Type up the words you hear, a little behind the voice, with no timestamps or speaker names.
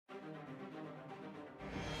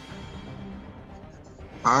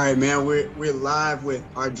All right, man. We're live with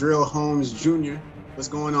Ardreal Holmes Jr. What's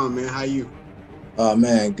going on, man? How you? Oh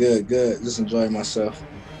man, good, good. Just enjoying myself.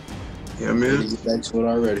 Yeah, Ready man. to get back to it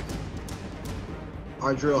already.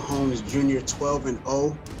 Ardreal Holmes Jr.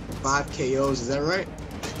 12-0, 5 KOs. Is that right?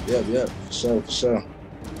 Yep, for sure, for sure.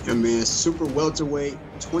 Yeah, man. Super welterweight,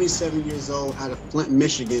 27 years old, out of Flint,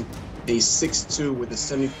 Michigan. And he's 6'2" with a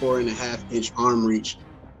 74.5-inch arm reach.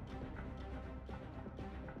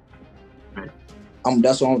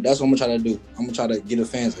 That's what I'm gonna try to do. I'm gonna try to give the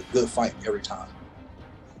fans a good fight every time.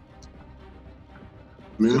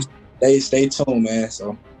 Man. Stay tuned, man.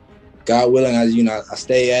 So God willing, I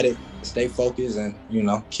stay at it, stay focused, and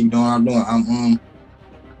keep doing what I'm doing.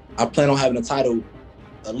 I plan on having a title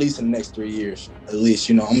at least in the next 3 years. At least,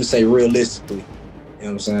 I'm gonna say realistically. You know what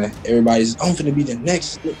I'm saying? Everybody's I'm gonna be the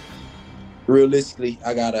next. Realistically,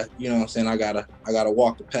 I gotta, I gotta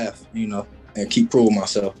walk the path, and keep proving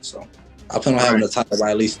myself. So I plan on having a title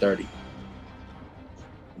by at least 30.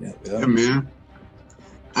 Yeah, man.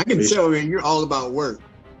 I can tell, man, you're all about work.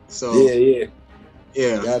 So yeah.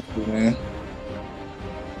 Yeah. Got to, man.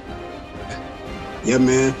 Yeah,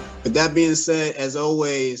 man. With that being said, as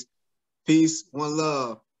always, peace, one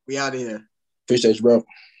love. We out of here. Appreciate you, bro.